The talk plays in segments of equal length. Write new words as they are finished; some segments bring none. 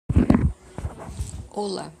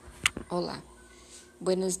Olá, olá.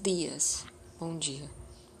 Buenos dias, bom dia.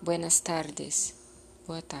 Buenas tardes,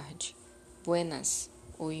 boa tarde. Buenas,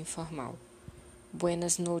 ou informal.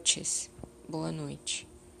 Buenas noches, boa noite.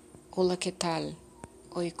 Olá, que tal?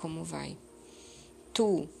 Oi, como vai?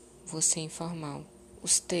 Tu, você informal.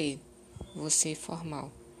 Usted, você formal.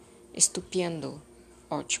 Estupendo,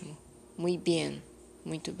 ótimo. Muy bien,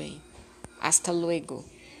 muito bem. Hasta luego,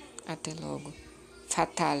 até logo.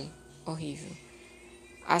 Fatal, horrível.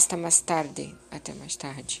 Hasta mais tarde, até mais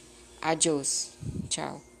tarde. Adiós,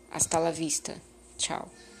 tchau. Hasta la vista, tchau.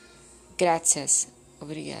 Gracias,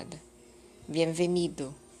 obrigada.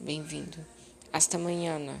 Bienvenido, bem-vindo. Hasta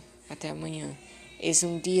mañana, até amanhã. Es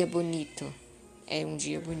um dia bonito, é um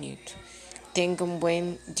dia bonito. Tenha um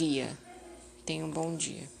bom dia, tenha um bom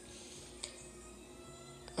dia.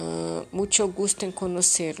 Mucho gusto em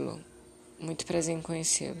conhecê-lo, muito prazer em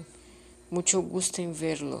conhecê-lo. Mucho gusto em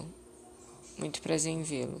vê-lo, muito prazer em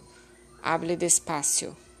vê-lo. Hable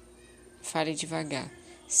despacio, fale devagar.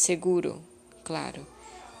 Seguro, claro.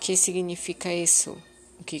 Que significa isso?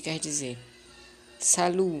 O que quer dizer?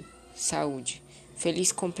 Salud, saúde.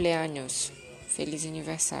 Feliz cumpleaños, feliz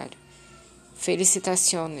aniversário.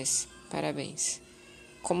 Felicitaciones, parabéns.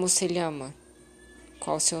 Como se llama?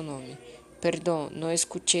 Qual o seu nome? Perdão, não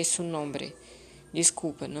escutei seu nome.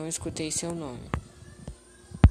 Desculpa, não escutei seu nome.